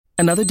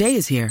Another day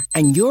is here,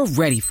 and you're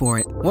ready for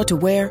it. What to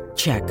wear?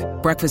 Check.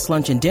 Breakfast,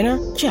 lunch, and dinner?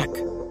 Check.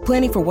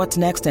 Planning for what's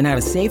next and how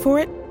to save for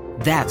it?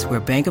 That's where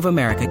Bank of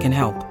America can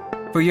help.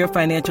 For your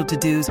financial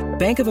to-dos,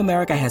 Bank of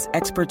America has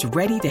experts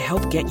ready to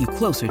help get you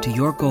closer to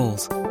your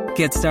goals.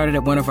 Get started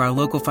at one of our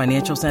local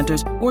financial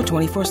centers or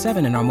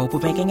 24/7 in our mobile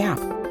banking app.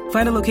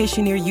 Find a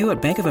location near you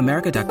at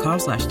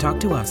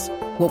bankofamerica.com/talktous.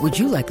 What would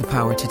you like the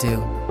power to do?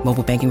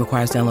 Mobile banking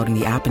requires downloading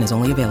the app and is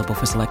only available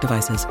for select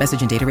devices.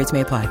 Message and data rates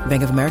may apply.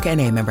 Bank of America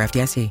N.A., member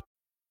FDIC.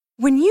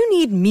 When you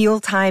need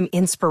mealtime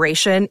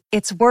inspiration,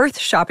 it's worth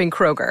shopping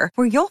Kroger,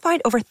 where you'll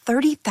find over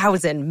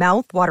 30,000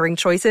 mouth-watering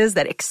choices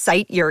that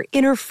excite your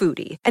inner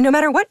foodie. And no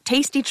matter what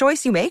tasty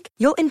choice you make,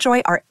 you'll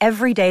enjoy our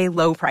everyday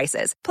low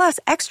prices, plus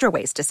extra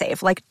ways to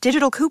save, like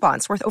digital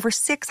coupons worth over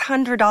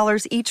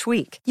 $600 each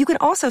week. You can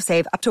also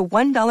save up to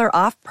 $1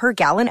 off per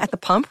gallon at the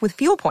pump with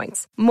fuel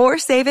points. More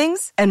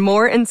savings and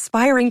more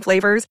inspiring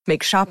flavors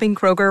make shopping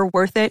Kroger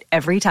worth it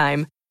every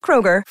time.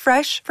 Kroger,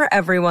 fresh for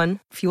everyone.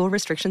 Fuel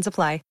restrictions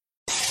apply.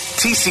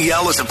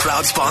 TCL is a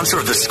proud sponsor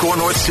of the Score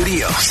North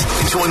Studios.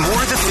 Enjoy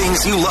more of the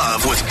things you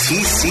love with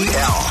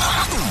TCL.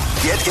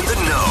 Get in the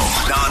know.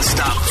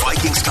 Non-stop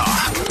Vikings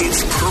talk.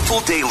 It's Purple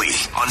Daily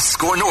on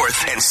Score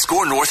North and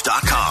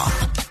ScoreNorth.com.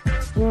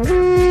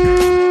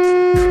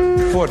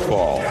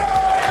 Football.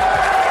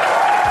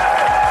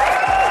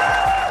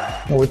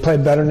 Well, we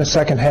played better in the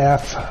second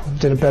half,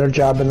 did a better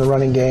job in the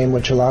running game,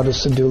 which allowed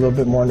us to do a little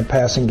bit more in the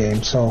passing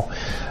game. So,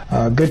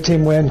 good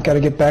team win. Got to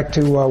get back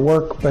to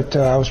work, but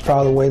I was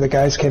proud of the way the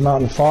guys came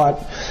out and fought.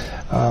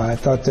 I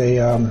thought they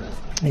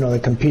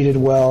competed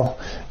well,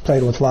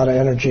 played with a lot of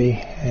energy,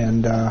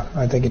 and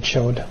I think it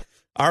showed.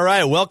 All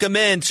right, welcome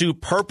in to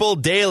Purple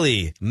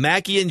Daily.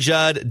 Mackie and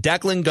Judd,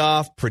 Declan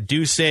Goff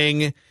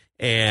producing,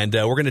 and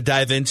we're going to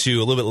dive into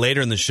a little bit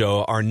later in the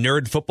show our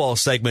nerd football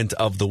segment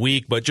of the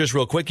week. But just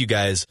real quick, you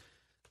guys,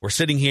 we're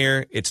sitting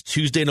here. It's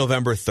Tuesday,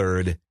 November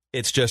 3rd.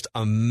 It's just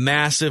a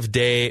massive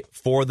day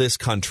for this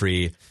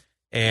country.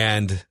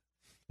 And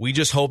we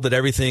just hope that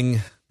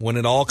everything, when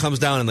it all comes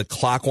down and the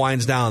clock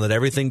winds down, that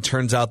everything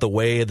turns out the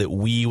way that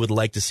we would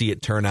like to see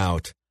it turn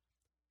out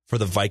for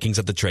the Vikings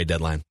at the trade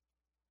deadline.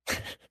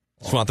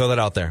 Just want to throw that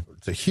out there.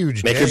 It's a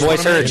huge Make your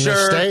voice heard.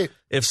 Sure,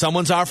 if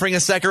someone's offering a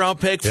second-round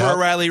pick for a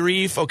Riley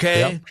Reef,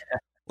 okay,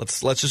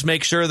 let's just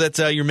make sure that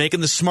you're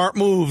making the smart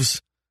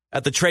moves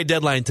at the trade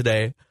deadline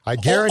today. I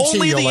guarantee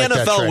only the like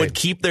NFL would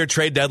keep their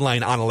trade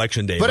deadline on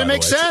Election Day. But it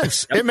makes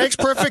sense. It makes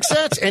perfect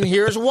sense. And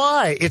here's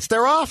why. It's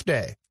their off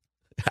day.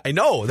 I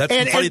know. That's the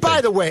funny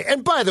thing.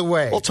 And by the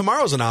way. Well,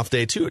 tomorrow's an off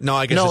day, too. No,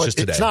 I guess it's just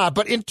today. It's not.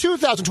 But in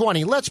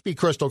 2020, let's be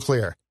crystal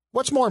clear.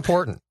 What's more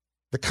important,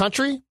 the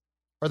country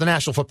or the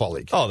National Football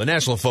League? Oh, the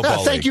National Football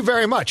League. Thank you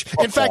very much.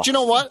 In fact, you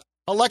know what?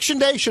 Election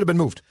Day should have been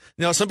moved.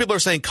 You know, some people are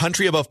saying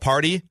country above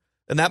party,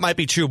 and that might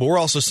be true, but we're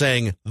also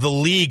saying the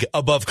league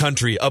above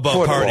country above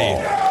football.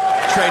 Party.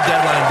 Trade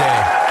deadline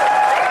day.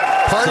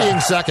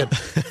 Partying second.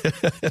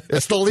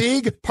 It's the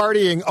league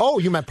partying. Oh,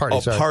 you meant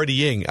party. Sorry.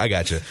 Partying. I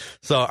got you.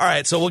 So, all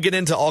right. So we'll get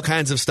into all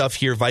kinds of stuff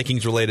here,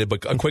 Vikings related,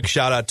 but a quick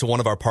shout out to one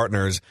of our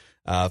partners.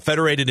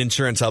 Federated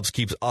Insurance helps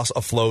keep us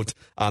afloat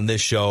on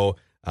this show.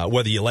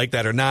 Whether you like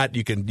that or not,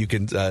 you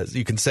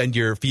can send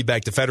your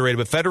feedback to Federated.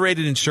 But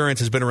Federated Insurance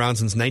has been around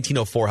since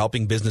 1904,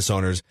 helping business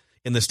owners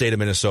in the state of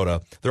Minnesota.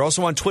 They're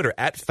also on Twitter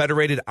at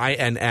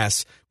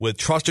FederatedINS with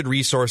trusted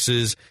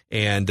resources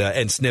and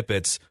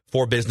snippets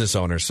for business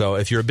owners. So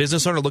if you're a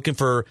business owner looking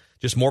for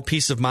just more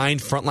peace of mind,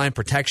 frontline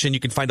protection,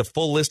 you can find a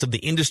full list of the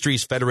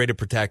industries Federated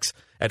protects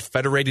at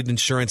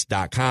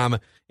federatedinsurance.com.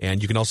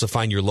 And you can also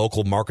find your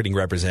local marketing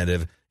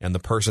representative and the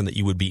person that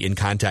you would be in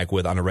contact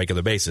with on a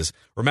regular basis.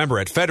 Remember,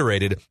 at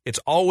Federated, it's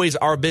always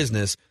our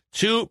business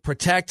to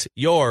protect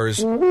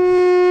yours.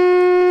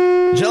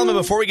 Gentlemen,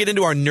 before we get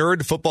into our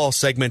nerd football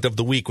segment of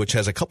the week, which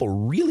has a couple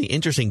really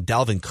interesting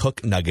Dalvin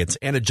Cook nuggets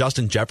and a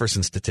Justin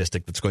Jefferson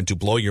statistic that's going to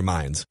blow your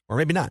minds, or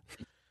maybe not,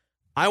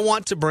 I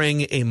want to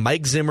bring a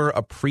Mike Zimmer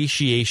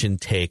appreciation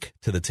take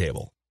to the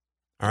table.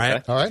 All right?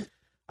 Okay. All right.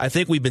 I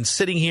think we've been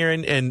sitting here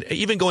and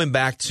even going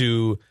back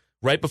to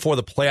right before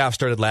the playoffs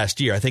started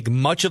last year, I think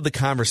much of the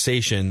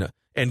conversation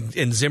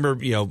and Zimmer,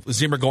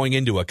 Zimmer going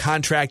into a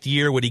contract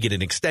year, would he get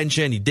an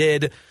extension? He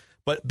did.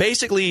 But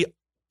basically,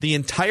 the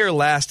entire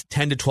last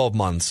 10 to 12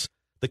 months,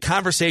 the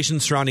conversation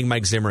surrounding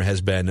Mike Zimmer has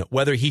been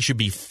whether he should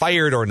be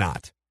fired or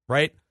not,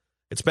 right?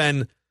 It's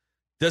been,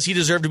 does he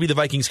deserve to be the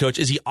Vikings coach?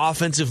 Is he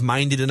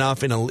offensive-minded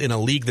enough in a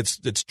league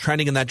that's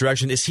trending in that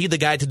direction? Is he the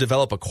guy to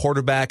develop a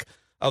quarterback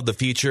of the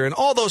future? And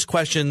all those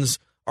questions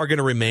are going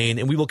to remain,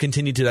 and we will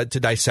continue to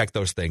dissect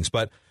those things.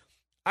 But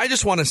I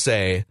just want to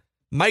say,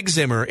 Mike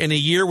Zimmer, in a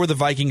year where the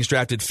Vikings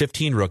drafted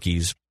 15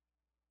 rookies,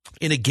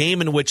 in a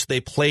game in which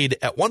they played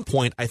at one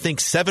point, I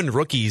think 7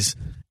 rookies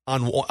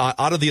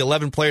out of the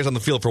 11 players on the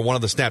field for one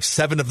of the snaps,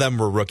 7 of them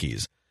were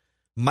rookies.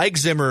 Mike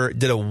Zimmer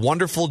did a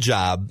wonderful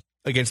job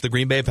against the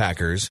Green Bay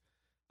Packers.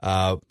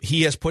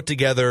 He has put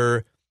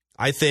together,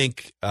 I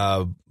think,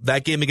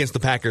 that game against the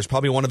Packers,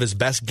 probably one of his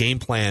best game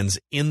plans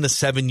in the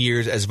 7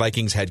 years as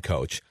Vikings head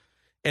coach.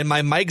 And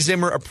my Mike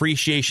Zimmer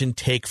appreciation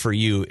take for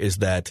you is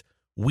that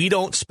we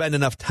don't spend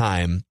enough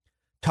time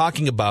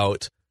talking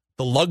about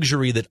the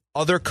luxury that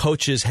other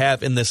coaches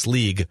have in this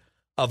league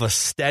of a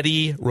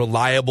steady,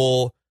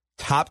 reliable,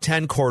 top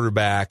 10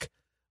 quarterback,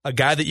 a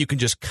guy that you can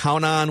just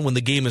count on when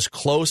the game is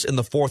close in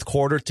the fourth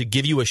quarter to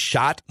give you a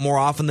shot more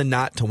often than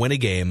not to win a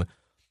game.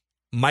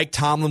 Mike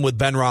Tomlin with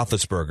Ben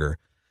Roethlisberger,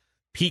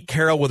 Pete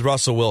Carroll with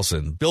Russell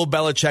Wilson, Bill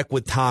Belichick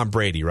with Tom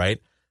Brady,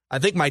 right? I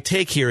think my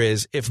take here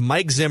is if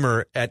Mike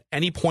Zimmer at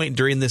any point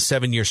during this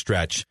 7-year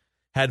stretch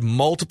had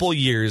multiple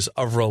years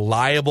of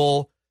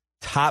reliable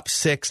top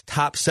 6,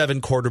 top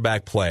 7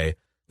 quarterback play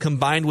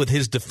combined with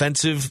his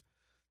defensive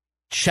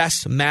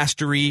chess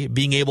mastery,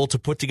 being able to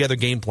put together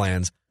game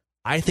plans,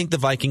 I think the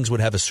Vikings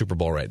would have a Super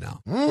Bowl right now.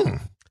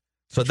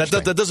 So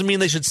that doesn't mean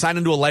they should sign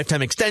into a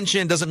lifetime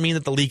extension. Doesn't mean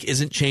that the league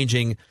isn't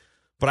changing.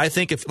 But I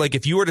think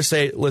if you were to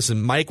say,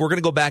 listen, Mike, we're going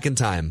to go back in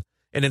time,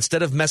 and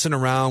instead of messing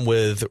around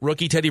with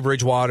rookie Teddy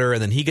Bridgewater,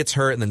 and then he gets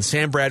hurt, and then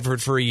Sam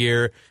Bradford for a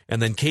year,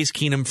 and then Case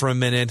Keenum for a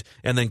minute,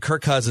 and then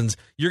Kirk Cousins,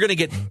 you're going to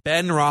get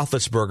Ben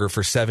Roethlisberger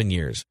for 7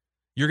 years.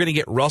 You're going to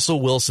get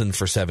Russell Wilson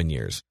for 7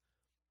 years.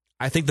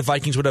 I think the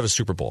Vikings would have a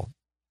Super Bowl.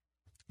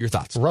 Your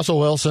thoughts? Russell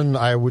Wilson,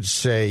 I would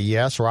say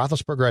yes.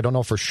 Roethlisberger, I don't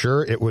know for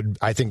sure.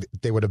 I think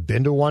they would have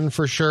been to one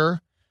for sure.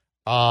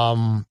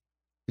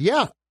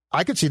 Yeah,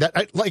 I could see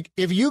that.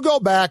 If you go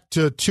back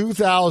to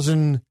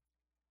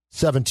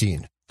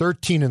 2017,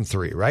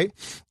 13-3, right?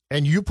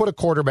 And you put a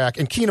quarterback,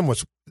 and Keenum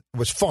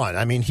was fun.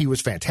 I mean, he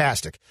was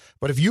fantastic.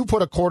 But if you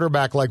put a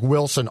quarterback like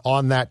Wilson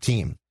on that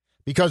team,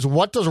 because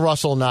what does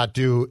Russell not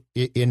do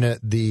in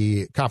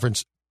the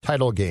conference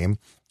title game?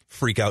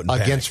 Freak out and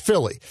against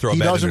panic. Philly. He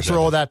doesn't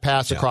throw that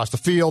pass across the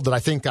field that I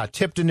think got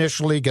tipped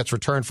initially, gets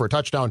returned for a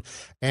touchdown.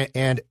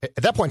 And at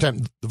that point in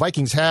time, the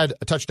Vikings had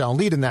a touchdown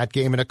lead in that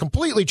game, and it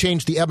completely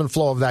changed the ebb and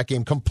flow of that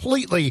game,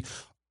 completely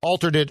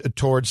altered it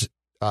towards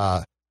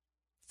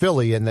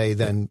Philly, and they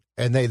then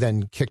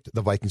kicked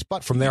the Vikings'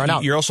 butt from there on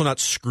out. You're also not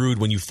screwed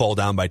when you fall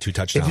down by 2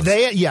 touchdowns.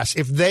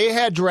 If they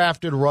had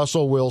drafted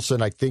Russell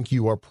Wilson, I think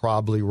you are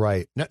probably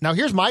right. Now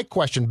here's my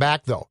question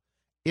back, though.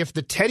 If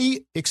the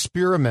Teddy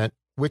experiment,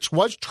 which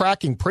was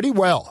tracking pretty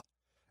well,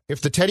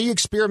 if the Teddy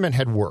experiment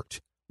had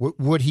worked,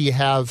 would he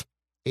have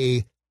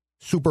a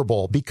Super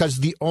Bowl? Because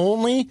the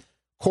only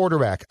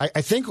quarterback,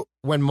 I think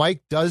when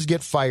Mike does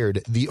get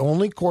fired, the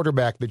only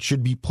quarterback that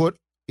should be put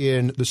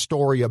in the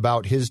story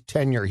about his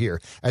tenure here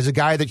as a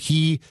guy that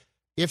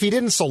if he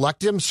didn't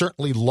select him,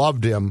 certainly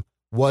loved him,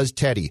 was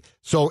Teddy.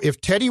 So if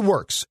Teddy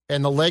works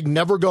and the leg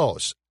never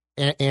goes,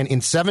 and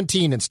in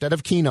 17 instead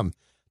of Keenum,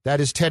 that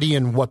is Teddy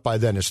in what by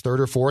then, his third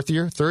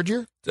year?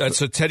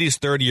 So Teddy's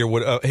third year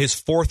his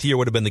fourth year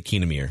would have been the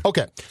Keenum year.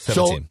 Okay.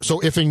 17. So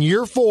if in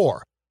year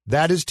 4,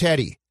 that is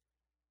Teddy,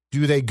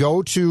 do they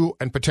go to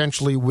and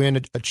potentially win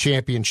a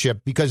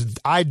championship? Because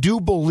I do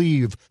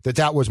believe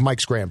that was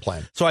Mike's grand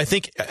plan. So I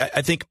think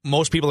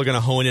most people are going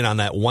to hone in on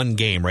that one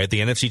game, right? The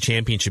NFC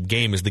Championship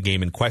game is the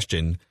game in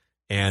question,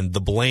 and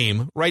the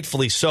blame,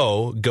 rightfully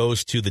so,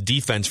 goes to the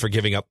defense for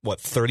giving up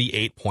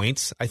 38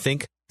 points, I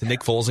think, to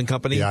Nick Foles and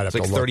company. Yeah, it's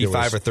like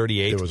 35 or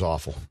 38. It was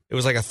awful. It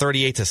was like a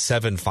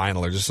 38-7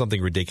 final or just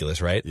something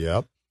ridiculous, right?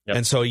 Yep.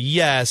 And so,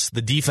 yes,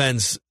 the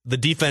defense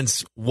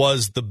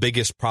was the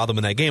biggest problem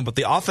in that game, but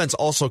the offense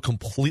also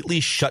completely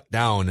shut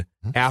down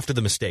after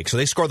the mistake. So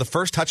they scored the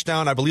first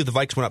touchdown. I believe the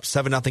Vikings went up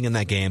 7-0 in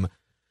that game.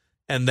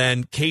 And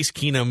then Case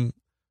Keenum,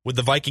 with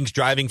the Vikings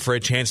driving for a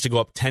chance to go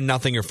up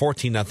 10-0 or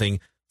 14-0,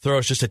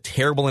 throws just a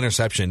terrible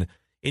interception.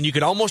 And you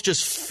could almost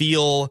just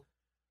feel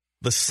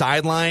the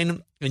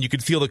sideline, and you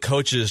could feel the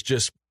coaches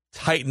just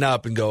tighten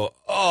up and go,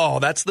 oh,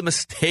 that's the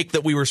mistake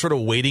that we were sort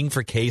of waiting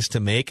for Case to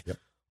make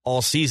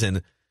all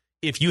season.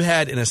 If you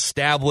had an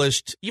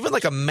established, even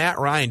like a Matt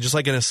Ryan, just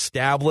like an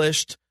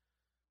established,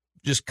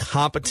 just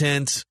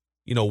competent,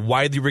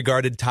 widely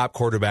regarded top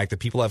quarterback that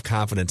people have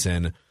confidence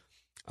in,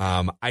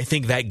 I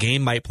think that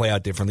game might play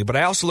out differently. But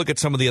I also look at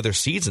some of the other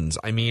seasons.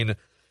 I mean,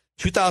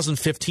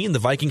 2015, the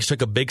Vikings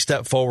took a big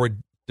step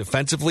forward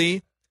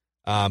defensively.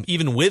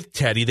 Even with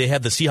Teddy, they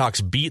had the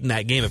Seahawks beat in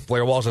that game if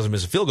Blair Walsh doesn't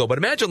miss a field goal. But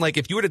imagine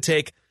if you were to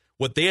take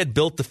what they had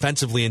built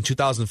defensively in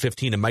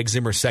 2015 in Mike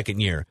Zimmer's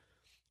second year,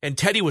 and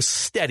Teddy was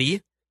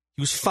steady.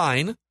 He was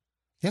fine.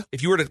 Yeah.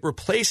 If you were to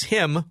replace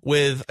him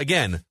with,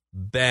 again,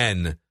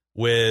 Ben,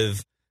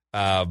 with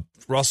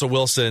Russell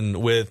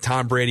Wilson, with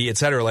Tom Brady, et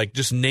cetera,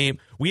 just name.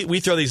 We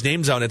throw these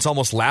names out, and it's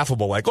almost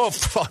laughable. You're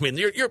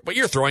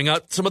throwing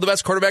out some of the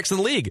best quarterbacks in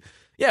the league.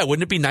 Yeah,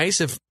 wouldn't it be nice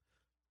if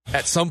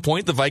at some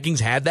point the Vikings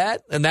had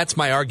that? And that's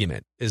my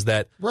argument, is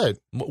that right.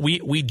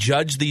 We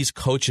judge these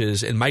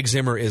coaches, and Mike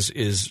Zimmer is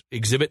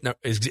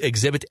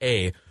exhibit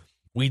A.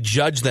 We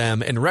judge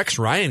them, and Rex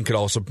Ryan could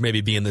also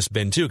maybe be in this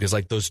bin too, because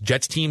those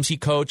Jets teams he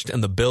coached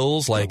and the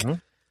Bills,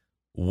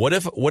 what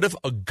if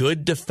a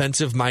good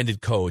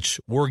defensive-minded coach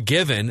were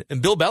given,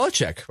 and Bill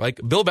Belichick,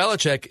 Bill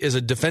Belichick is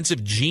a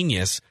defensive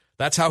genius.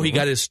 That's how he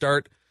got his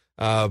start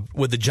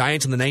with the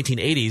Giants in the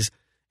 1980s.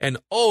 And,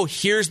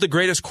 here's the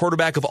greatest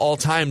quarterback of all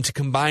time to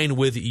combine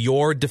with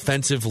your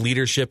defensive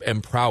leadership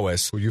and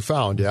prowess. Who you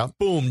found, yeah.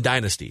 Boom,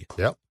 dynasty.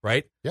 Yep.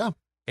 Right? Yeah.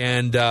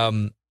 And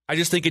I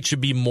just think it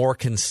should be more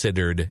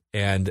considered.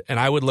 And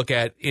I would look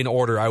at, in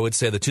order, I would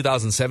say the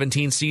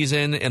 2017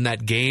 season and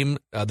that game,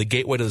 the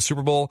gateway to the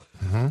Super Bowl.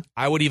 Mm-hmm.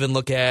 I would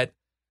look at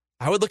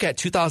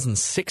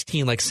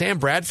 2016. Like Sam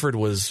Bradford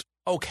was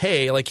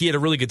okay. Like he had a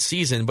really good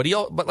season, but he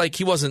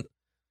wasn't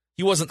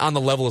on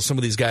the level of some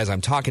of these guys I'm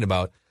talking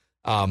about.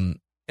 And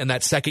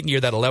that second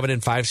year, that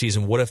 11-5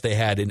 season, what if they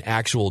had an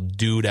actual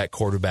dude at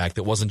quarterback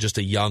that wasn't just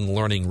a young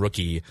learning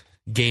rookie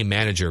game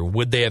manager?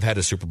 Would they have had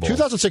a Super Bowl?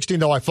 2016,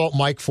 though, I fault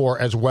Mike for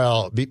as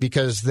well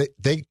because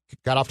they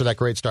got off to that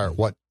great start.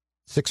 What,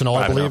 6-0,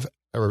 I believe?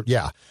 Or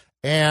yeah.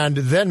 And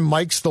then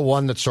Mike's the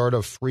one that sort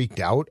of freaked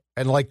out.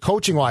 And like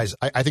coaching-wise,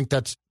 I think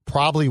that's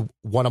probably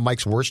one of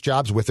Mike's worst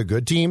jobs with a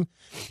good team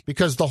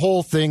because the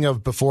whole thing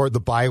of before the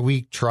bye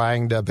week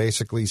trying to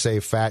basically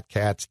say fat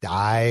cats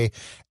die.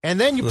 And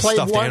then you play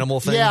stuffed animal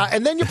thing. Yeah,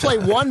 and then you play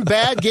one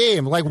bad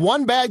game. Like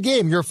one bad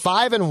game. You're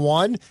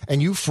 5-1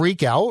 and you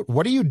freak out.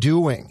 What are you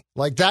doing?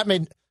 Like that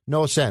made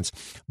no sense.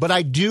 But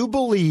I do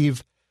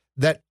believe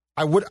that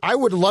I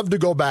would love to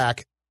go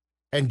back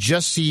and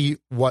just see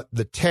what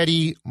the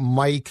Teddy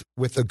Mike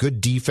with a good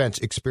defense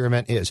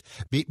experiment is.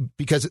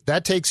 Because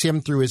that takes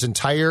him through his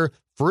entire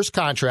first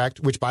contract,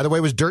 which, by the way,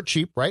 was dirt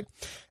cheap, right?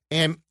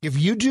 And if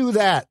you do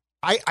that,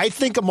 I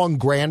think among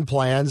grand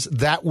plans,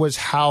 that was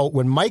how,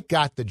 when Mike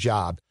got the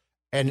job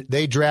and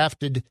they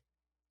drafted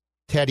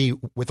Teddy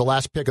with the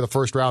last pick of the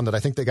first round that I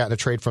think they got in a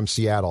trade from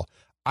Seattle,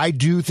 I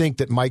do think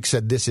that Mike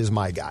said, this is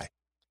my guy.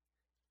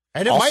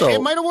 And it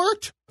might have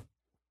worked.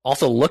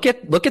 Also, look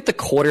at the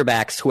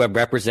quarterbacks who have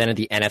represented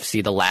the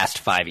NFC the last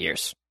 5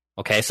 years.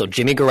 Okay, so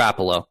Jimmy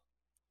Garoppolo,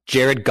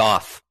 Jared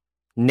Goff,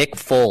 Nick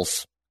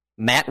Foles,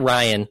 Matt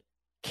Ryan,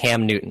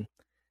 Cam Newton.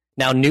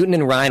 Now, Newton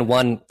and Ryan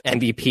won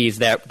MVPs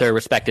their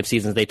respective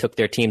seasons. They took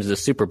their teams to the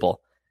Super Bowl.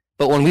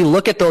 But when we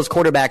look at those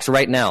quarterbacks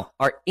right now,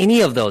 are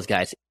any of those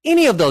guys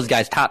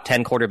top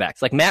 10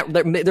 quarterbacks? Like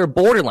they're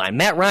borderline.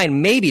 Matt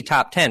Ryan maybe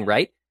top 10,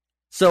 right?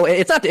 So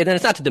it's not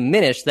to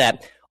diminish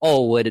that.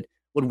 Oh, would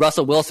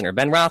Russell Wilson or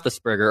Ben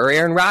Roethlisberger or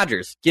Aaron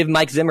Rodgers give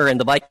Mike Zimmer and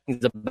the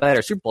Vikings a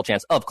better Super Bowl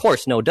chance? Of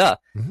course, no duh.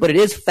 Mm-hmm. But it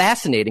is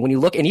fascinating when you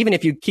look, and even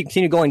if you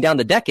continue going down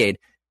the decade,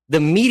 the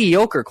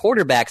mediocre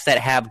quarterbacks that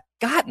have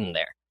gotten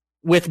there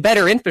with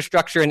better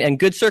infrastructure and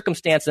good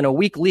circumstance in a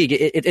weak league,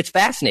 it's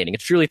fascinating.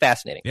 It's truly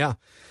fascinating. Yeah.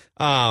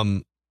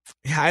 I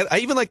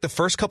even like the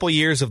first couple of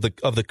years of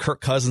the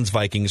Kirk Cousins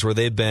Vikings where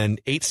they've been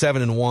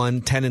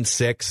 8-7-1,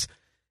 10-6.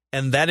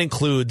 And that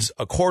includes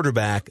a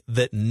quarterback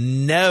that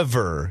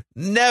never,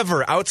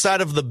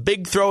 outside of the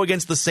big throw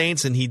against the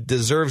Saints, and he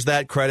deserves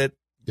that credit,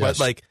 yes.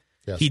 But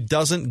he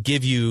doesn't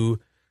give you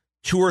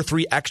 2 or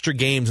 3 extra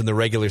games in the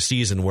regular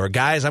season where,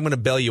 guys, I'm going to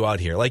bail you out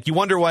here. Like, you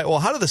wonder why, well,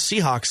 how do the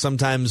Seahawks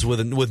sometimes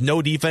with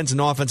no defense and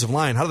no offensive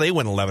line, how do they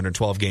win 11 or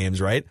 12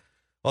 games, right?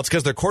 Well, it's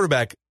because their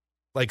quarterback,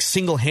 like,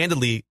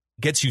 single-handedly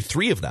gets you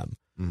 3 of them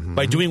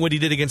by doing what he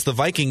did against the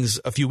Vikings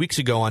a few weeks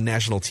ago on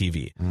national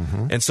TV.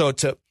 Mm-hmm. And so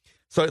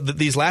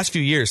these last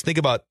few years, think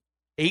about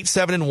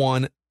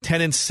 8-7-1,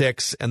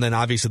 10-6, and then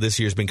obviously this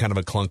year's been kind of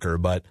a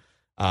clunker. But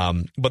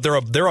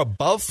they're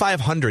above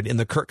 500 in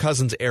the Kirk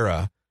Cousins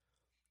era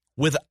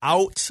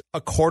without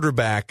a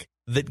quarterback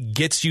that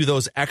gets you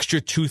those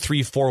extra 2,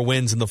 3, 4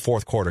 wins in the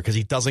fourth quarter because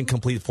he doesn't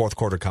complete fourth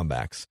quarter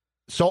comebacks.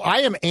 So I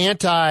am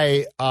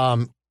anti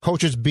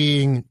coaches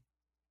being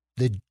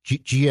the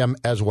GM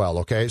as well.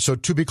 Okay, so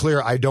to be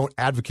clear, I don't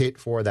advocate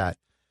for that.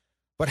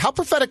 But how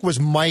prophetic was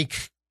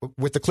Mike?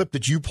 With the clip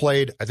that you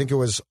played, I think it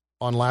was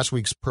on last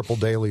week's Purple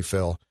Daily,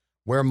 Phil,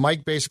 where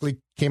Mike basically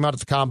came out at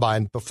the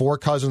combine before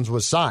Cousins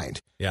was signed,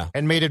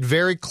 and made it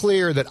very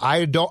clear that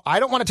I don't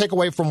want to take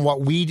away from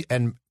what we,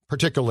 and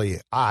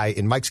particularly I,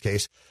 in Mike's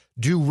case,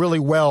 do really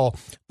well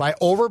by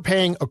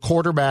overpaying a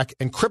quarterback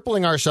and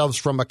crippling ourselves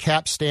from a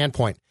cap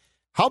standpoint.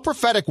 How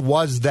prophetic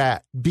was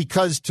that?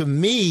 Because to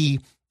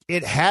me,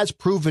 it has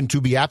proven to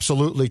be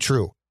absolutely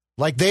true.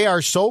 Like, they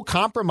are so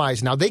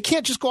compromised now. They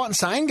can't just go out and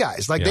sign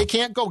guys. Like, they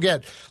can't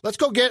let's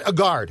go get a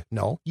guard.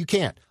 No, you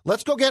can't.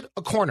 Let's go get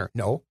a corner.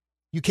 No,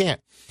 you can't.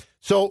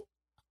 So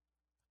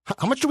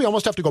how much do we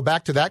almost have to go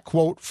back to that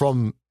quote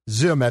from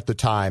Zim at the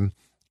time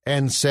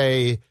and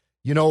say,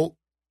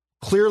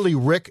 clearly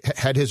Rick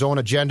had his own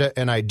agenda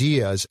and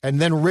ideas,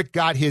 and then Rick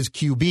got his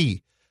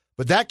QB.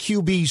 But that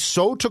QB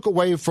so took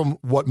away from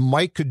what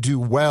Mike could do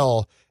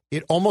well,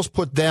 it almost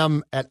put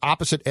them at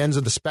opposite ends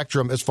of the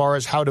spectrum as far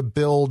as how to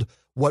build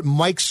what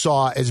Mike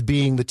saw as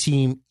being the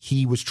team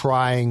he was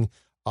trying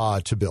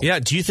to build. Yeah.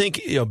 Do you think,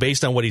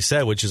 based on what he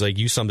said, which is like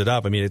you summed it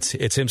up, I mean,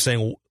 it's him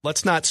saying,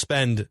 let's not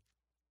spend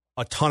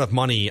a ton of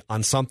money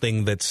on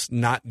something that's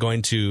not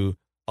going to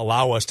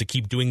allow us to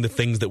keep doing the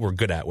things that we're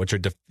good at, which are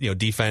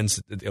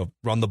defense,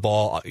 run the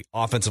ball,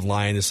 offensive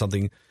line is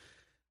something.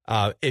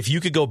 If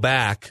you could go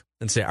back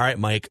and say, all right,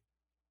 Mike,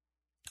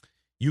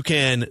 you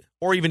can,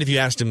 or even if you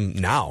asked him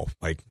now,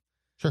 like,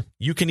 sure,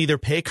 you can either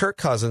pay Kirk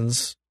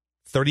Cousins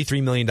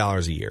 $33 million a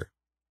year,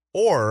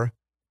 or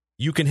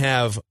you can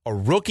have a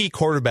rookie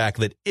quarterback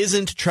that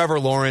isn't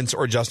Trevor Lawrence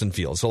or Justin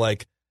Fields. So,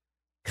 like,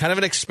 kind of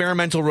an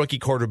experimental rookie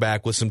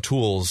quarterback with some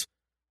tools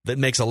that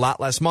makes a lot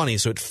less money.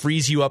 So it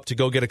frees you up to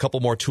go get a couple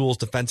more tools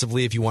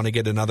defensively if you want to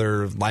get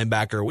another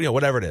linebacker,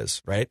 whatever it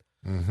is, right?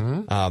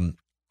 Mm-hmm.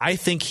 I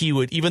think he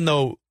would, even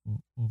though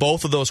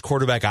both of those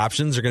quarterback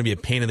options are going to be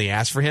a pain in the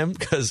ass for him,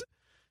 because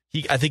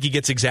I think he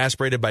gets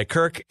exasperated by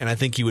Kirk, and I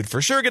think he would for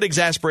sure get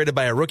exasperated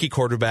by a rookie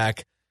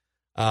quarterback.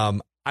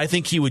 I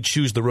think he would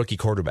choose the rookie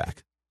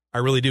quarterback. I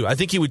really do. I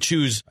think he would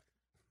choose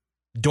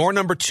door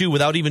number 2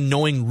 without even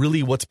knowing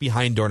really what's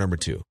behind door number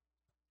 2.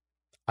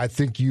 I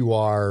think you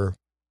are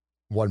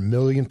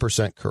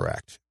 1,000,000%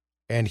 correct.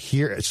 And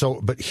here's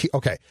the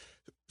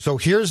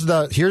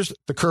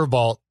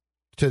curveball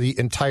to the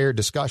entire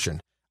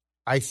discussion.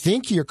 I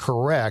think you're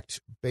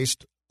correct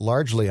based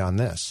largely on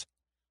this.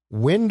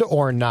 Wind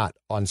or not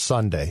on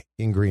Sunday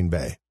in Green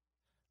Bay,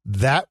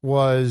 that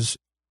was,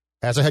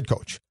 as a head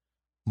coach,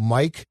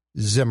 Mike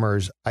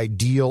Zimmer's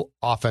ideal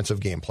offensive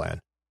game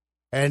plan.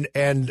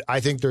 And I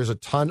think there's a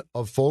ton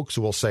of folks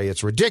who will say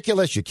it's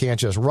ridiculous. You can't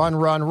just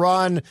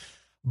run.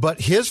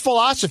 But his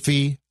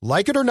philosophy,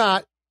 like it or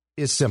not,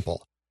 is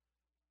simple.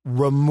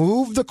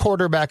 Remove the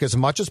quarterback as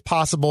much as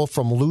possible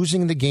from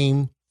losing the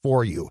game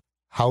for you.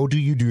 How do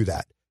you do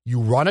that?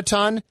 You run a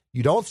ton.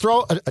 You don't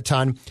throw a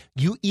ton.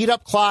 You eat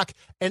up clock.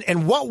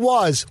 And what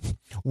was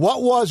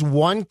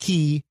one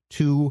key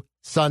to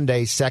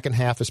Sunday, second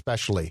half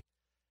especially?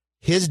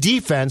 His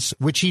defense,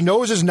 which he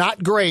knows is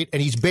not great,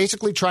 and he's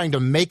basically trying to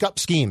make up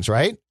schemes,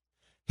 right?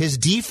 His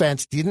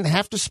defense didn't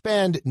have to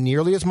spend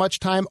nearly as much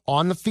time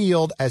on the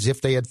field as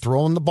if they had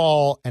thrown the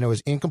ball and it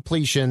was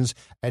incompletions,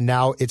 and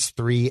now it's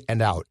 3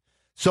 and out.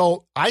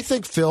 So I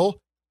think, Phil,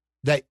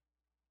 that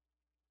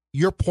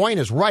your point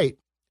is right,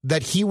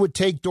 that he would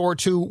take door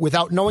 2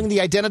 without knowing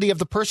the identity of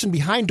the person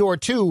behind door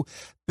 2,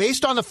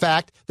 based on the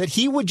fact that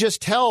he would just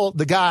tell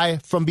the guy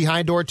from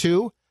behind door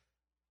 2,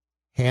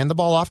 hand the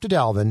ball off to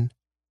Dalvin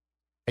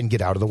and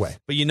get out of the way.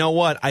 But you know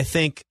what? I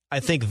think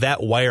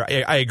that wire,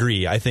 I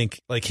agree. I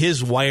think like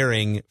his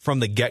wiring from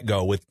the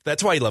get-go,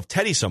 that's why he loved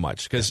Teddy so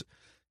much, because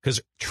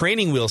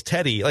training wheels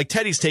Teddy, like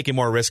Teddy's taking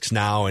more risks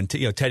now, and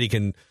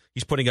Teddy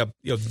he's putting up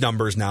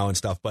numbers now and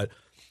stuff, but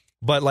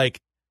like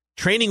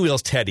training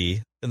wheels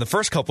Teddy in the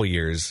first couple of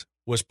years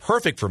was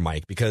perfect for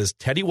Mike, because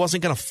Teddy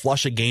wasn't going to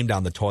flush a game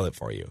down the toilet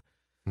for you.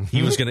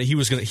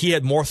 Mm-hmm. He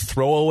had more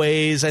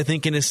throwaways, I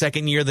think, in his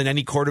second year than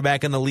any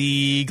quarterback in the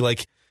league.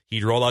 Like,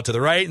 he'd roll out to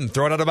the right and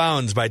throw it out of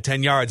bounds by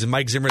 10 yards, and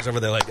Mike Zimmer's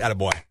over there like,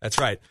 attaboy. That's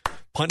right.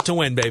 Punt to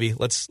win, baby.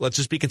 Let's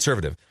just be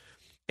conservative.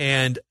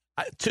 And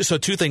so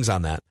 2 things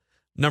on that.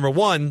 Number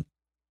 1,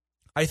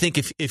 I think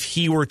if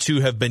he were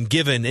to have been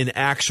given an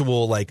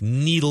actual like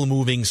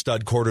needle-moving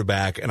stud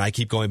quarterback, and I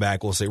keep going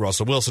back, we'll say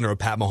Russell Wilson or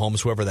Pat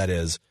Mahomes, whoever that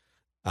is,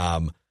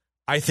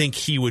 I think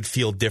he would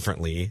feel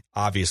differently.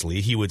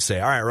 Obviously, he would say,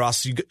 "All right,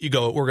 Ross, you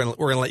go. We're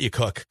gonna let you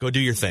cook. Go do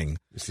your thing."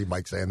 You see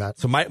Mike saying that.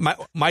 So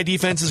my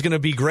defense is going to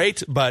be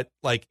great, but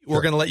like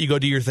we're going to let you go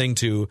do your thing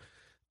too.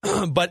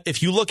 But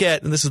if you look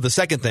at, and this is the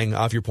second thing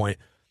off your point,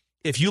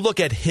 if you look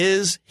at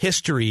his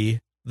history,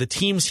 the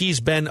teams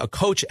he's been a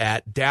coach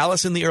at,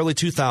 Dallas in the early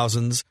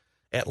 2000s,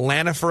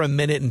 Atlanta for a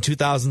minute in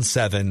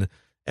 2007,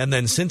 and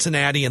then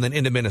Cincinnati, and then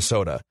into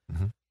Minnesota.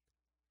 Mm-hmm.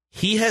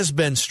 He has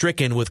been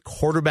stricken with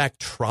quarterback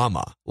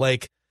trauma.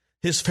 Like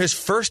his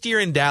first year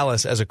in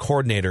Dallas as a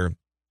coordinator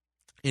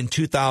in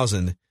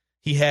 2000,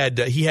 he had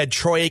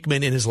Troy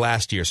Aikman in his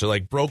last year. So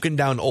like broken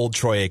down old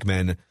Troy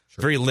Aikman,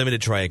 very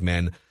limited Troy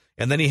Aikman.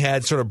 And then he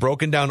had sort of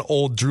broken down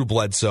old Drew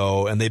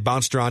Bledsoe, and they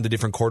bounced around to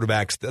different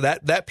quarterbacks.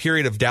 That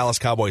period of Dallas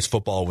Cowboys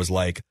football was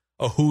like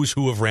a who's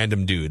who of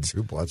random dudes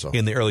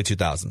in the early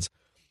 2000s.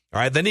 All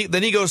right, then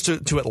he goes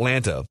to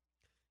Atlanta.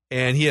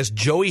 And he has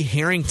Joey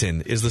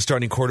Harrington is the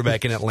starting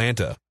quarterback in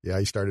Atlanta. Yeah,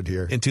 he started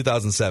here in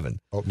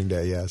 2007. Opening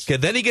day, yes. Okay,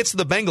 then he gets to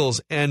the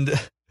Bengals, and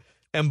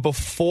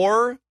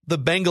before the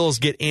Bengals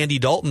get Andy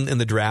Dalton in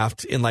the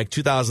draft in like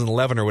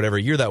 2011 or whatever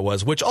year that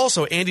was, which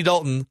also Andy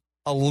Dalton,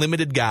 a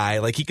limited guy,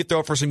 like he could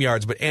throw it for some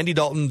yards, but Andy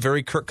Dalton,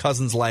 very Kirk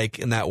Cousins-like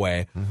in that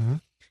way. Mm-hmm.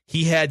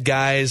 He had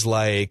guys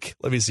like,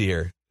 let me see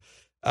here,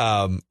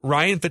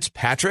 Ryan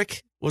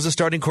Fitzpatrick was a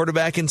starting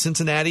quarterback in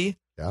Cincinnati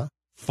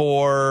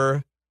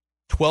for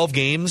 12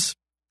 games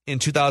in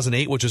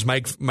 2008, which was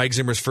Mike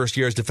Zimmer's first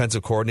year as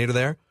defensive coordinator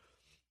there.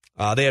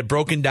 They had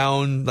broken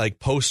down like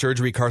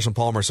post-surgery Carson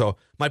Palmer. So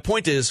my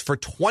point is, for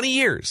 20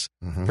 years,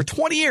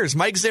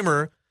 Mike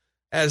Zimmer,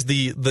 as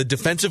the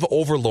defensive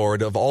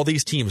overlord of all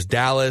these teams,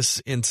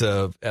 Dallas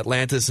into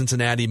Atlanta,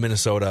 Cincinnati,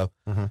 Minnesota,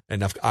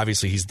 and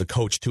obviously he's the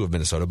coach too of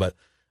Minnesota, but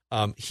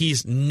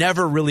he's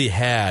never really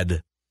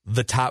had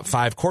the top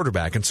 5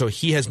 quarterback. And so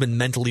he has been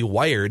mentally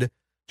wired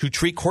to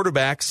treat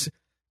quarterbacks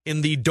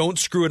in the don't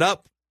screw it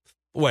up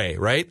way,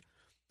 right?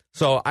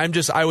 So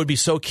I would be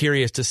so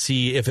curious to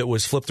see if it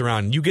was flipped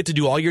around. You get to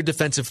do all your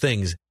defensive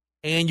things,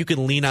 and you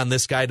can lean on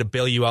this guy to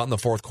bail you out in the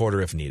fourth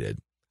quarter if needed.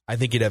 I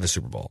think he'd have a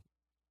Super Bowl.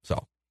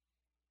 So,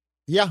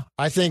 yeah,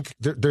 I think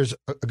there's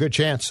a good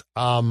chance.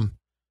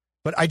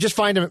 But I just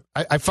find him.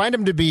 I find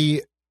him to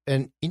be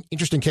an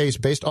interesting case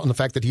based on the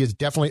fact that he is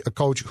definitely a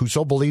coach who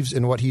so believes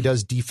in what he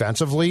does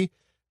defensively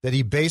that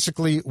he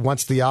basically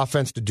wants the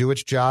offense to do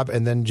its job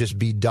and then just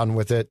be done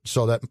with it,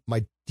 so that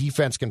my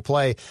defense can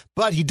play,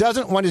 but he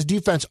doesn't want his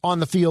defense on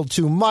the field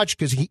too much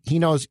because he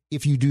knows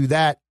if you do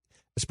that,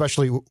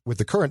 especially with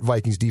the current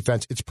Vikings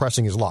defense, it's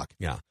pressing his luck.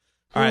 Yeah.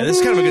 All right, this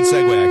is kind of a good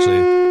segue,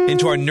 actually,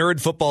 into our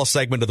nerd football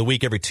segment of the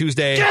week every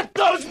Tuesday. Get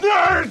those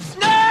nerds!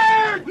 Nerds!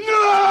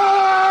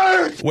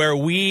 Where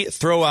we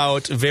throw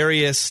out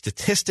various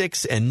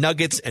statistics and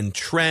nuggets and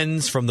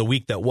trends from the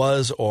week that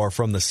was or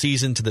from the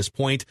season to this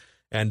point.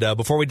 And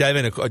before we dive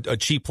in, a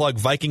cheap plug,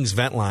 Vikings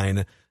Vent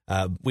Line.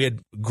 We had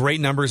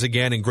great numbers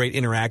again and great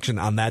interaction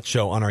on that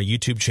show on our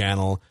YouTube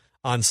channel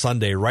on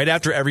Sunday. Right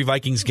after every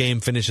Vikings game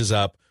finishes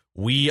up,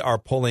 we are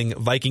pulling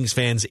Vikings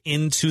fans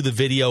into the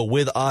video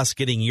with us,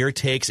 getting your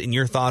takes and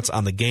your thoughts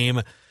on the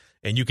game.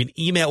 And you can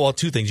email, well,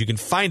 two things. You can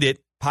find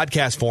it,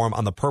 podcast form,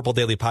 on the Purple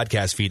Daily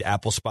podcast feed,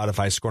 Apple,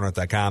 Spotify,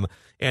 ScoreNorth.com,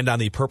 and on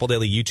the Purple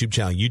Daily YouTube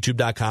channel,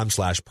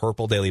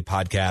 youtube.com/Purple Daily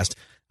Podcast.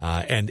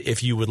 And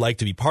if you would like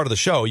to be part of the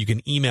show, you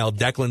can email.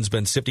 Declan's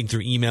been sifting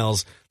through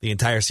emails the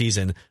entire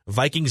season,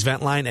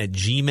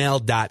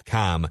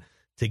 VikingsVentline@gmail.com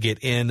to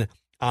get in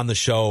on the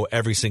show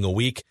every single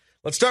week.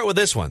 Let's start with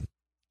this one.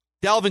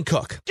 Dalvin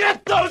Cook.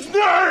 Get those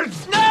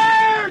nerds!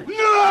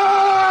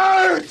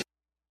 Nerds!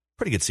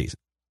 Pretty good season.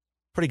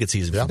 Pretty good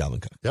season for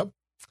Dalvin Cook. Yep.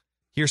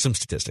 Here's some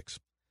statistics.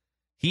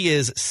 He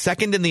is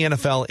second in the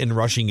NFL in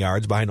rushing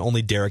yards behind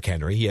only Derrick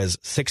Henry. He has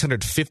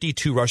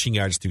 652 rushing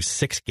yards through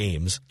 6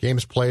 games.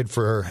 Games played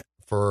for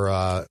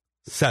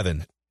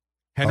 7.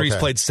 Henry's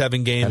played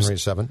 7 games.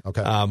 Henry's 7.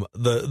 Okay.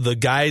 The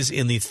guys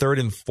in the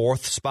 3rd and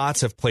 4th spots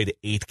have played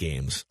 8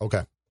 games.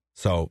 Okay.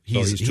 So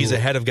he's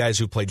ahead of guys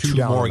who played 2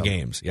 more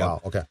games. Yep.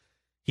 Wow. Okay.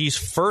 He's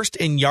first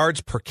in yards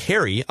per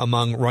carry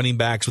among running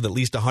backs with at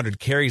least 100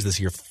 carries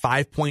this year,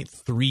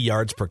 5.3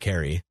 yards per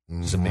carry,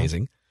 which is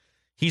amazing.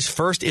 He's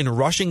first in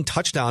rushing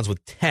touchdowns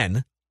with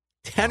 10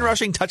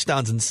 rushing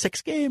touchdowns in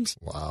 6 games.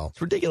 Wow.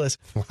 It's ridiculous.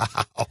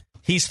 Wow.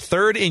 He's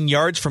third in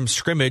yards from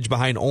scrimmage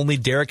behind only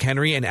Derrick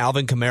Henry and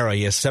Alvin Kamara.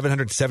 He has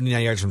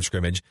 779 yards from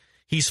scrimmage.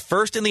 He's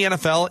first in the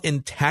NFL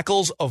in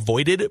tackles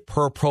avoided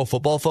per Pro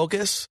Football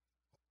Focus.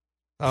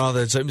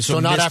 Oh, so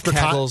not after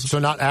tackles. So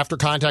not after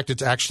contact.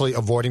 It's actually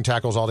avoiding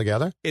tackles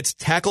altogether. It's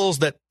tackles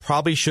that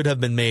probably should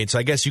have been made. So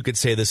I guess you could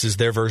say this is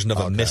their version of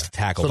a missed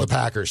tackle. So the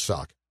Packers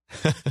suck.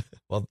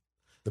 Well,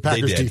 the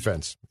Packers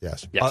defense,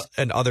 yes.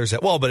 And others.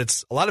 Well, but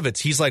it's a lot of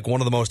he's like one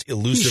of the most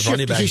elusive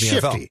running backs in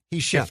the NFL.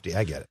 He's shifty.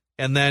 I get it.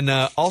 And then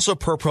also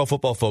per Pro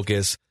Football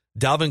Focus,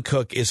 Dalvin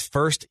Cook is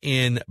first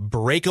in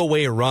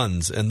breakaway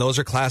runs, and those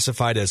are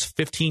classified as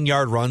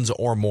 15-yard runs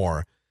or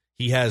more.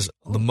 He has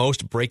the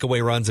most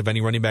breakaway runs of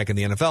any running back in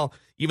the NFL,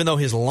 even though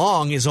his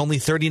long is only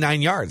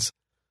 39 yards.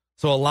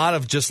 So a lot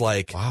of just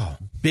like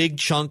big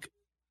chunk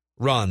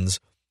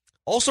runs.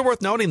 Also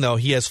worth noting, though,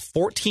 he has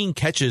 14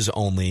 catches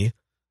only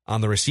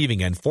on the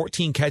receiving end,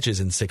 14 catches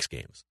in 6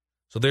 games.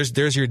 So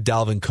there's your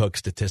Dalvin Cook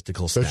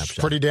statistical snapshot. That's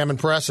pretty damn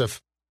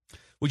impressive.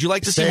 Would you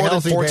like to see more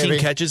than 14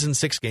 catches in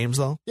 6 games,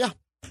 though? Yeah.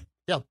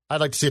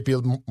 I'd like to see it be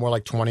more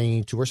like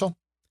 22 or so.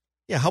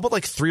 Yeah, how about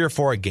like 3 or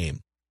 4 a game?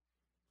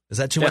 Is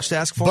that too much to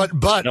ask for?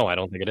 But no, I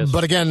don't think it is.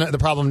 But again, the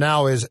problem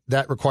now is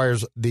that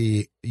requires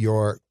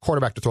your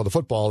quarterback to throw the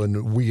football,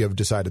 and we have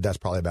decided that's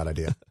probably a bad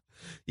idea.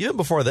 Even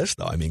before this,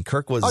 though, I mean,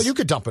 Kirk was... Oh, you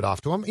could dump it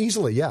off to him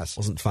easily, yes.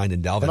 Wasn't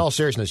finding Dalvin. In all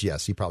seriousness,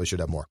 yes, he probably should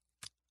have more.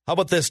 How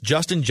about this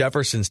Justin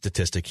Jefferson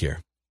statistic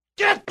here?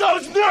 Get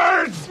those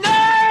nerds!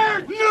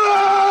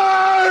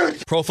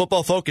 Nerds! Pro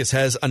Football Focus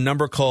has a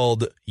number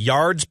called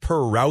yards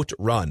per route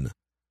run.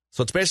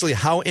 So it's basically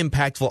how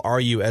impactful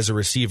are you as a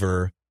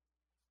receiver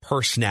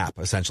per snap,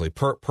 essentially,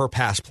 per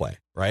pass play,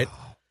 right?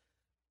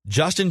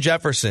 Justin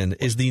Jefferson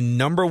is the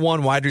number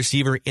 1 wide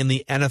receiver in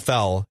the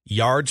NFL,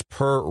 yards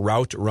per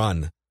route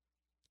run.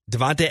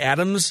 Devontae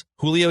Adams,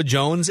 Julio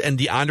Jones, and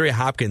DeAndre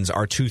Hopkins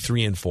are 2,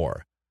 3, and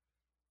 4.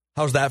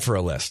 How's that for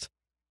a list?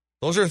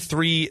 Those are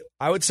 3,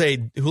 I would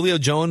say Julio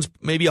Jones,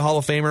 maybe a Hall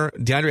of Famer.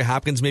 DeAndre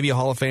Hopkins, maybe a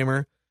Hall of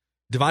Famer.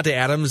 Devontae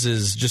Adams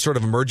is just sort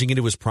of emerging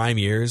into his prime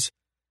years.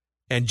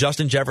 And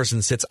Justin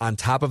Jefferson sits on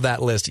top of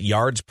that list,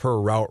 yards per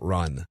route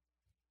run.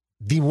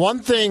 The one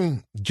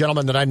thing,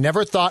 gentlemen, that I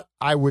never thought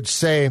I would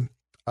say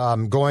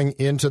going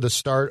into the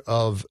start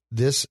of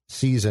this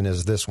season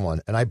is this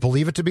one, and I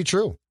believe it to be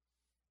true.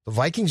 The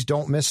Vikings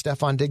don't miss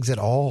Stephon Diggs at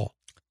all.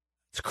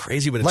 It's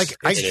crazy, but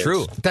it's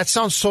true. That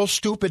sounds so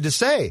stupid to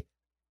say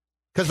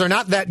because they're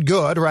not that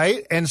good,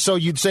 right? And so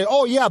you'd say,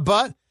 oh, yeah,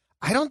 but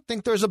I don't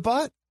think there's a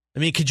but. I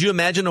mean, could you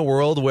imagine a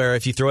world where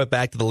if you throw it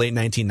back to the late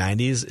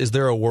 1990s, is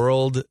there a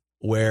world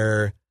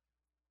where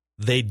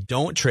they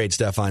don't trade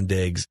Stephon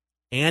Diggs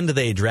and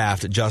they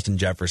draft Justin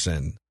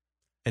Jefferson,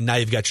 and now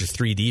you've got your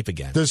 3 deep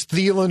again? Does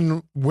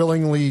Thielen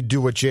willingly do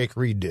what Jake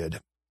Reed did?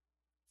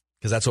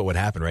 Because that's what would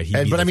happen, right?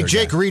 But I mean,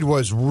 Jake Reed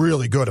was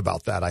really good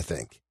about that, I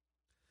think.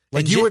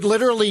 Like, you would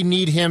literally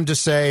need him to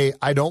say,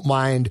 I don't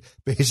mind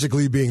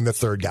basically being the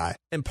 3rd guy.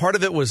 And part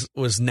of it was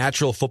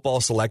natural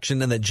football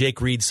selection, and that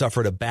Jake Reed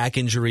suffered a back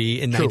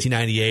injury in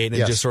 1998,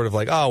 and just sort of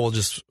like,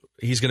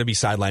 he's going to be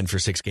sidelined for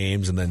 6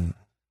 games, and then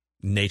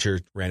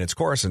nature ran its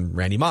course, and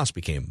Randy Moss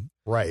became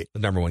the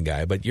number 1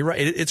 guy. But you're right.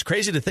 It's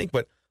crazy to think,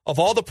 but of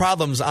all the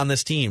problems on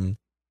this team,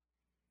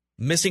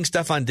 missing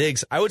Stephon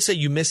Diggs, I would say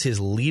you miss his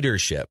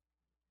leadership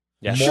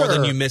more Sure.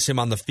 than you miss him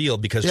on the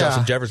field because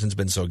Justin Jefferson's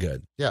been so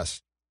good.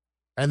 Yes.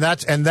 And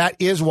that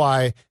is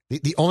why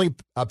the only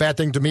bad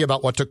thing to me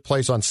about what took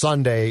place on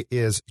Sunday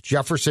is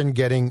Jefferson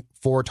getting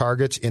 4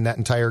 targets in that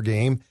entire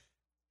game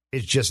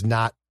is just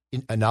not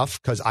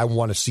enough because I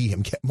want to see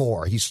him get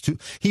more. He's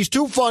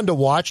too fun to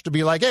watch to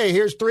be like, hey,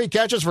 here's 3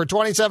 catches for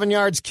 27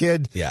 yards,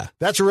 kid. Yeah.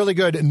 That's really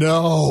good.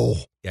 No.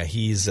 Yeah,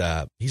 he's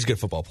a good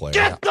football player.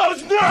 Get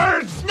those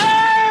nerds!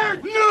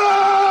 Nerds!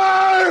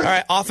 Nerds! All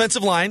right,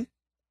 offensive line.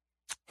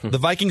 The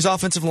Vikings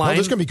offensive line.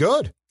 This is going to be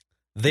good.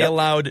 They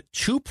allowed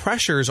 2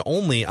 pressures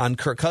only on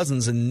Kirk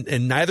Cousins,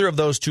 and neither of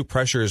those 2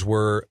 pressures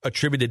were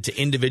attributed to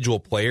individual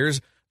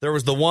players. There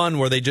was the one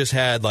where they just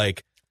had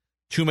like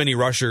too many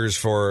rushers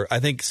for, I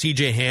think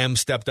C.J. Ham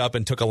stepped up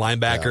and took a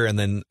linebacker, and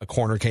then a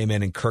corner came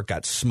in and Kirk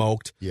got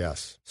smoked.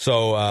 Yes.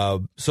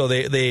 So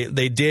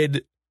they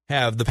did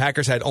have, the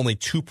Packers had only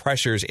 2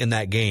 pressures in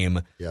that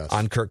game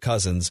on Kirk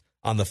Cousins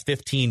on the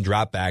 15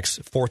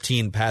 dropbacks,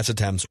 14 pass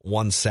attempts,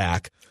 1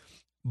 sack.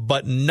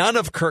 But none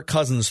of Kirk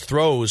Cousins'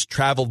 throws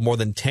traveled more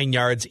than 10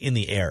 yards in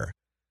the air.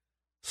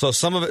 So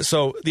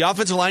the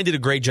offensive line did a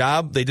great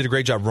job. They did a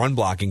great job run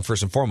blocking,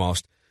 first and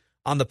foremost.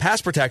 On the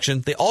pass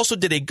protection, they also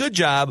did a good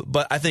job,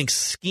 but I think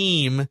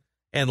scheme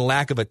and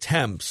lack of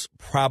attempts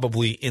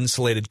probably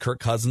insulated Kirk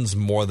Cousins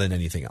more than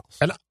anything else.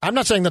 And I'm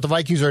not saying that the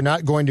Vikings are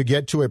not going to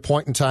get to a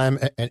point in time,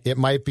 and it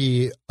might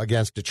be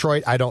against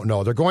Detroit. I don't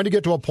know. They're going to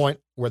get to a point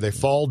where they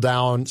fall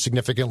down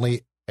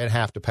significantly and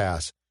have to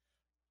pass.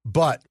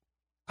 But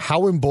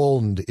how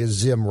emboldened is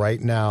Zim right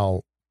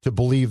now to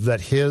believe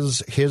that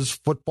his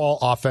football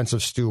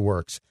offensive stew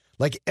works?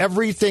 Like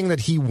everything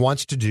that he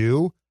wants to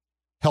do,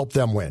 help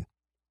them win.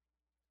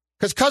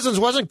 Because Cousins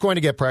wasn't going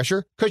to get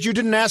pressure because you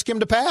didn't ask him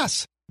to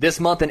pass. This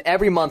month and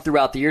every month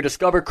throughout the year,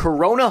 discover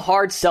Corona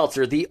Hard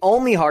Seltzer, the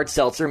only hard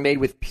seltzer made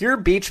with pure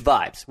beach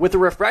vibes. With a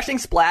refreshing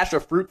splash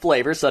of fruit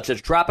flavors such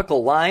as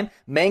tropical lime,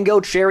 mango,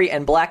 cherry,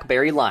 and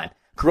blackberry lime.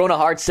 Corona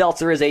Hard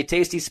Seltzer is a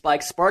tasty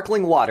spiked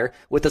sparkling water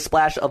with a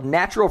splash of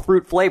natural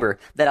fruit flavor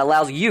that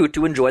allows you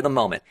to enjoy the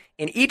moment.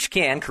 In each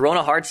can,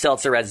 Corona Hard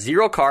Seltzer has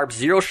 0 carbs,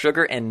 0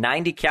 sugar, and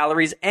 90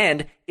 calories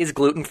and is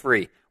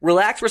gluten-free.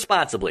 Relax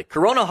responsibly.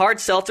 Corona Hard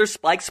Seltzer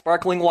spiked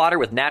sparkling water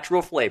with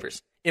natural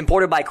flavors.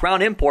 Imported by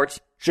Crown Imports,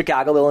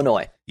 Chicago,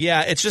 Illinois.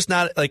 Yeah, it's just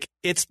not like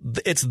it's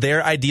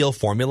their ideal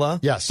formula.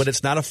 Yes. But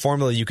it's not a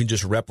formula you can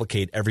just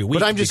replicate every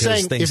week. But I'm just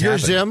saying, if you're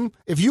Zim,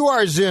 if you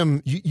are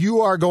Zim,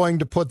 you are going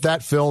to put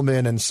that film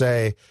in and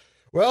say,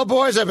 well,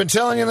 boys, I've been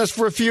telling you this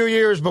for a few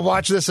years, but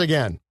watch this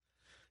again.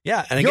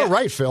 Yeah. And you're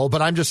right, Phil,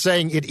 but I'm just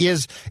saying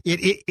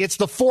it's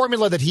the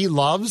formula that he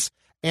loves,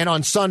 and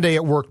on Sunday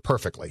it worked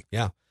perfectly.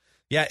 Yeah.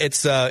 Yeah,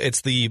 it's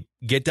the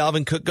get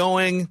Dalvin Cook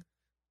going,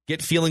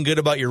 get feeling good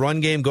about your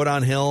run game, go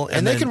downhill.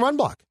 And they can run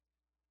block.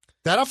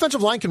 That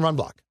offensive line can run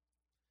block.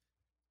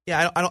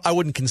 Yeah, I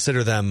wouldn't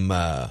consider them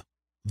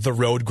the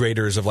road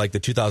graders of like the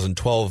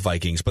 2012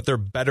 Vikings, but they're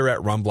better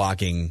at run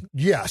blocking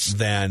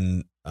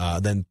than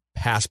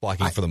pass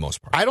blocking for the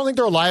most part. I don't think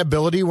they're a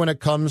liability when it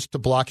comes to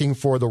blocking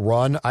for the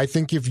run. I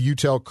think if you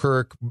tell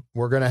Kirk,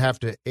 we're going to have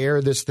to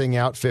air this thing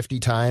out 50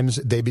 times,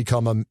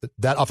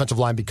 that offensive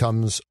line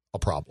becomes a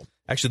problem.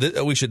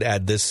 Actually, we should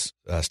add this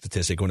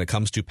statistic when it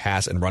comes to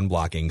pass and run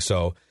blocking.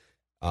 So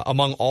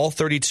among all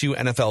 32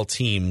 NFL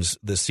teams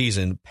this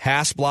season,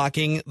 pass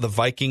blocking, the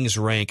Vikings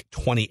rank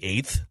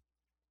 28th,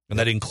 and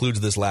that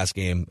includes this last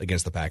game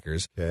against the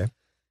Packers. Okay.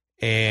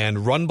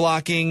 And run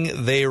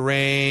blocking, they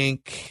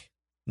rank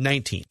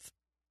 19th.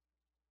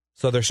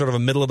 So they're sort of a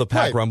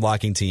middle-of-the-pack run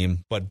blocking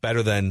team, but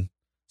better than...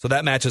 So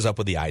that matches up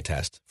with the eye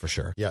test, for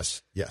sure.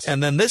 Yes.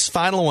 And then this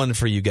final one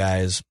for you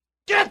guys.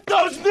 Get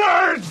those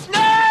nerds!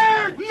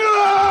 Nerds!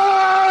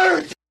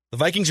 Nerds! The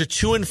Vikings are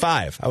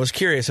 2-5. I was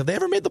curious, have they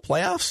ever made the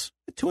playoffs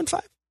at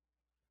 2-5?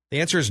 The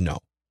answer is no.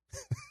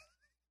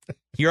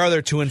 Here are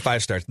their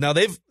 2-5 starts. Now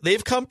they've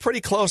come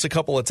pretty close a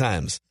couple of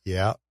times.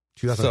 Yeah.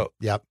 So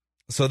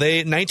they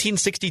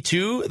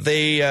 1962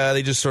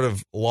 they just sort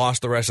of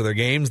lost the rest of their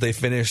games. They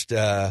finished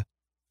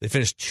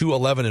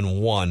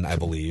 2-11-1, I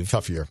believe.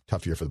 Tough year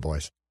for the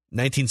boys.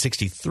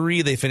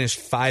 1963 they finished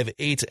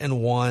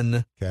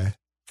 5-8-1. Okay.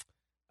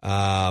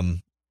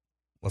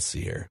 Let's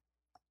see here.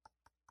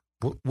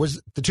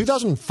 Was the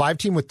 2005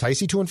 team with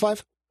Ticey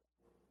 2-5?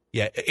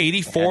 Yeah,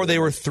 84 they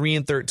were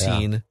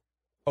 3-13. Yeah.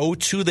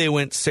 02 they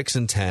went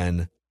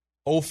 6-10.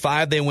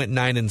 05 they went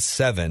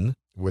 9-7.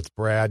 With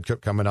Brad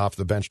coming off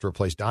the bench to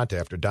replace Dante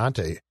after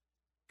Dante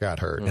got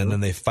hurt. And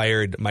then they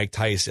fired Mike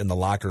Tice in the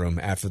locker room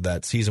after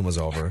that season was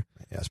over.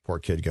 Yes, poor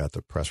kid got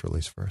the press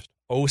release first.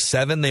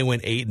 07 they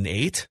went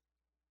 8-8.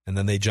 And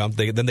then they jumped.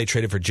 Then they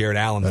traded for Jared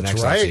Allen the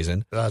next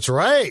offseason. That's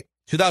right.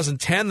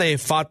 2010 they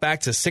fought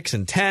back to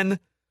 6-10.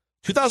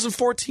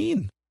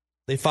 2014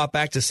 they fought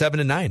back to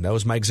 7-9. That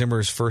was Mike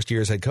Zimmer's first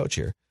year as head coach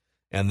here.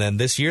 And then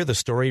this year the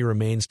story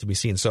remains to be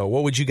seen. So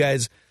what would you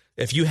guys,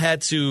 if you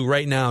had to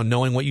right now,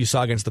 knowing what you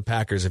saw against the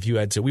Packers, if you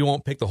had to, we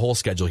won't pick the whole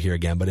schedule here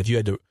again, but if you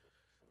had to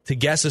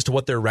guess as to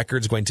what their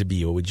record's going to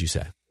be, what would you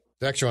say?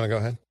 Dex, you want to go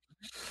ahead?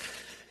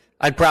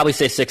 I'd probably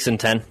say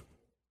 6-10.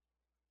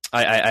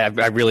 I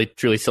really,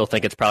 truly still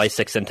think it's probably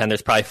 6-10.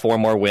 There's probably 4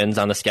 more wins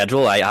on the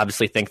schedule. I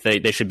obviously think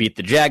they should beat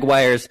the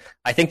Jaguars.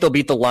 I think they'll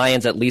beat the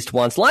Lions at least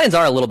once. Lions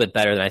are a little bit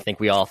better than I think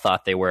we all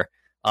thought they were.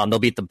 They'll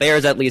beat the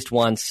Bears at least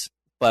once,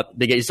 but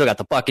you still got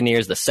the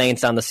Buccaneers, the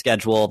Saints on the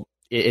schedule.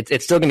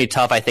 It's still going to be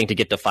tough, I think, to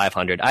get to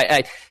 500.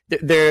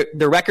 Their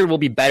record will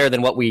be better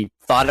than what we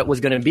thought it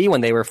was going to be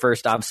when they were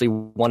first, obviously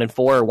 1-4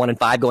 or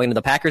 1-5 going into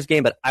the Packers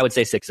game, but I would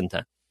say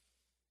 6-10.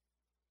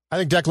 I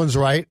think Declan's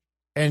right.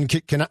 And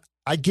can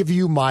I give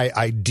you my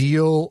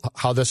ideal,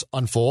 how this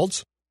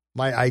unfolds?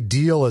 My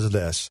ideal is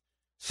this: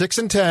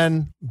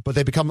 6-10, but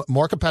they become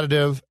more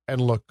competitive and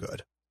look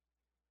good.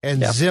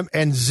 And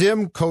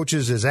Zim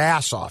coaches his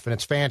ass off, and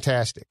it's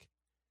fantastic.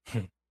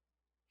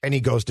 And he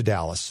goes to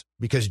Dallas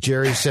because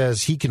Jerry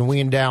says he can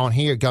win down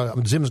here.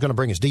 Zim's going to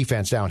bring his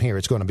defense down here.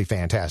 It's going to be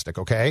fantastic,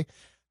 okay?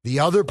 The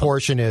other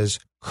portion is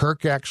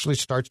Kirk actually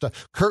starts to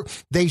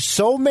they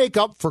so make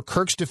up for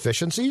Kirk's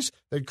deficiencies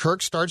that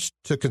Kirk starts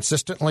to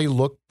consistently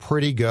look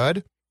pretty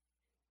good.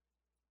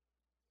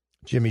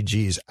 Jimmy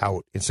G's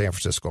out in San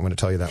Francisco. I'm going to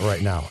tell you that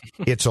right now.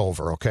 It's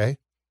over, okay?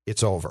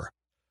 It's over.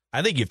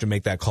 I think you have to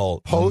make that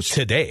call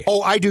today.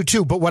 Oh, I do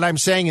too. But what I'm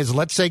saying is,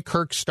 let's say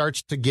Kirk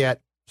starts to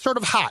get sort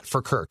of hot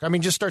for Kirk. I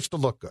mean, just starts to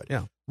look good.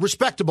 Yeah.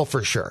 Respectable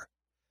for sure.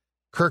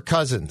 Kirk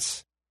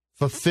Cousins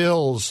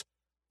fulfills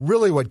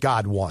really what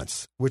God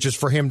wants, which is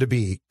for him to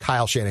be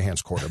Kyle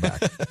Shanahan's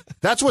quarterback.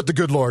 That's what the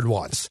good Lord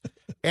wants.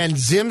 And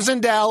Zim's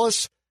in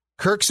Dallas,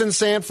 Kirk's in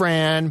San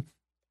Fran,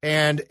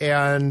 and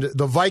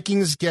the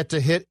Vikings get to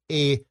hit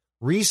a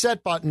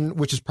reset button,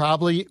 which is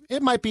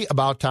it might be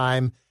about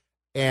time,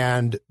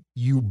 and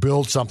you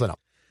build something up.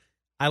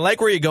 I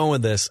like where you're going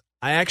with this.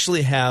 I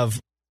actually have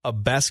a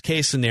best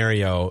case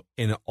scenario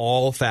in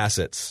all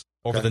facets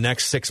over the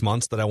next 6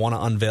 months that I want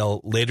to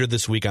unveil later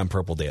this week on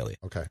Purple Daily.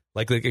 Okay.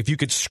 Like if you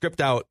could script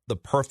out the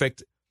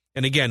perfect,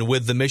 and again,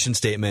 with the mission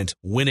statement,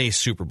 win a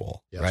Super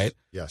Bowl, right?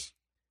 Yes.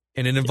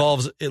 And it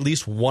involves at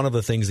least one of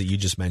the things that you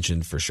just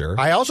mentioned for sure.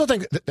 I also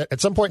think that at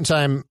some point in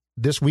time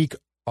this week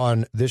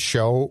on this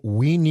show,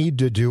 we need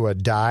to do a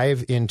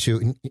dive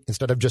into,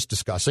 instead of just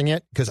discussing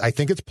it, because I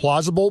think it's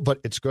plausible, but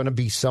it's going to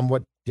be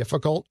somewhat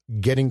difficult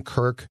getting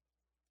Kirk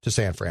to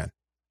San Fran.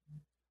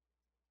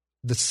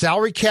 The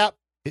salary cap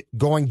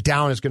going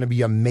down is going to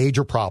be a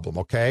major problem,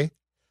 okay?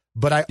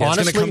 But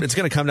honestly, it's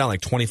going to come down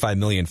like $25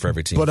 million for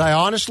every team. But I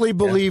honestly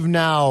believe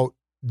now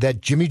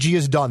that Jimmy G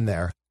is done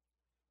there,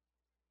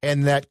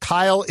 and that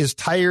Kyle is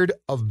tired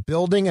of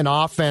building an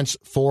offense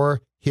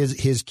for his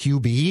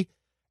QB,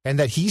 and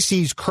that he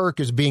sees Kirk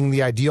as being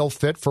the ideal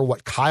fit for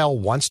what Kyle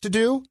wants to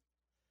do.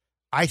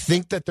 I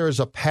think that there's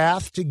a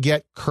path to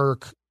get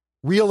Kirk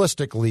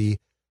realistically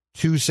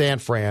to San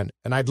Fran,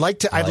 and I'd like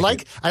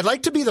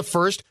to be the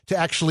first to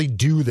actually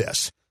do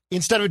this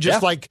instead of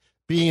just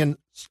being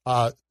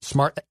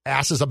smart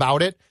asses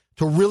about it,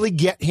 to really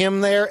get him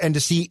there and to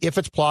see if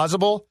it's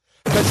plausible.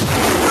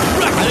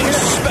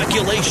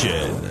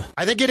 Speculation.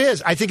 I think it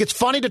is. I think it's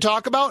funny to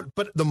talk about,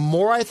 but the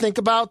more I think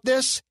about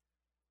this,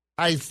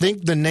 I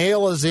think the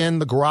nail is in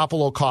the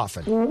Garoppolo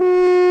coffin. Hey,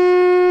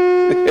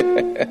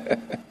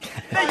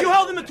 you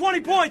held him to 20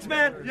 points,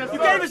 man. You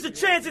gave us a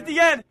chance at the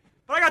end,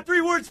 but I got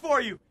 3 words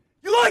for you.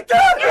 You like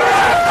that?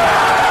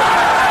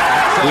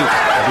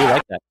 I do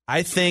like that.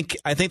 I think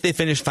they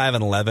finished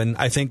 5-11.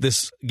 I think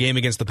this game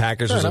against the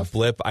Packers was a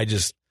blip. I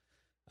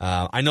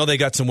know they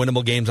got some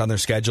winnable games on their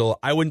schedule.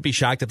 I wouldn't be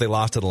shocked if they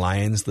lost to the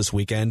Lions this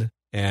weekend.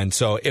 And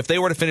so if they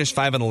were to finish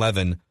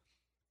 5-11,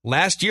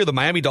 last year the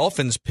Miami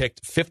Dolphins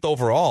picked 5th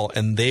overall,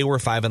 and they were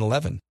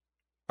 5-11.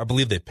 I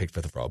believe they picked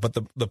 5th overall, but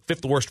the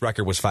 5th worst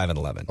record was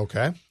 5-11.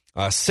 Okay.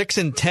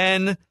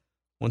 6-10.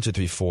 1, 2,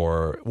 3,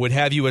 4 would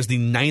have you as the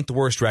 9th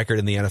worst record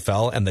in the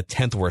NFL and the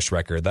 10th worst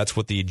record. That's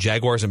what the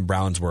Jaguars and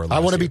Browns were last I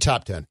want to year. be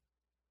top 10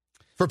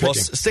 for picking. Well,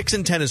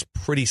 6-10 is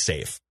pretty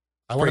safe.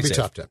 I want to be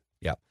top 10.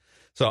 Yeah.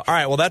 So, all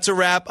right. Well, that's a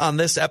wrap on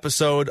this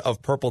episode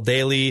of Purple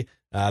Daily.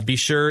 Be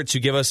sure to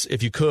give us,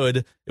 if you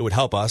could, it would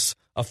help us,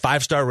 a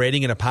 5-star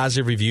rating and a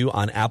positive review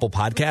on Apple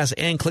Podcasts,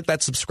 and click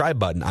that subscribe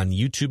button on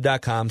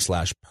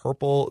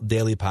youtube.com/Purple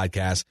Daily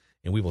Podcast.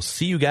 And we will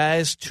see you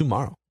guys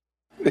tomorrow.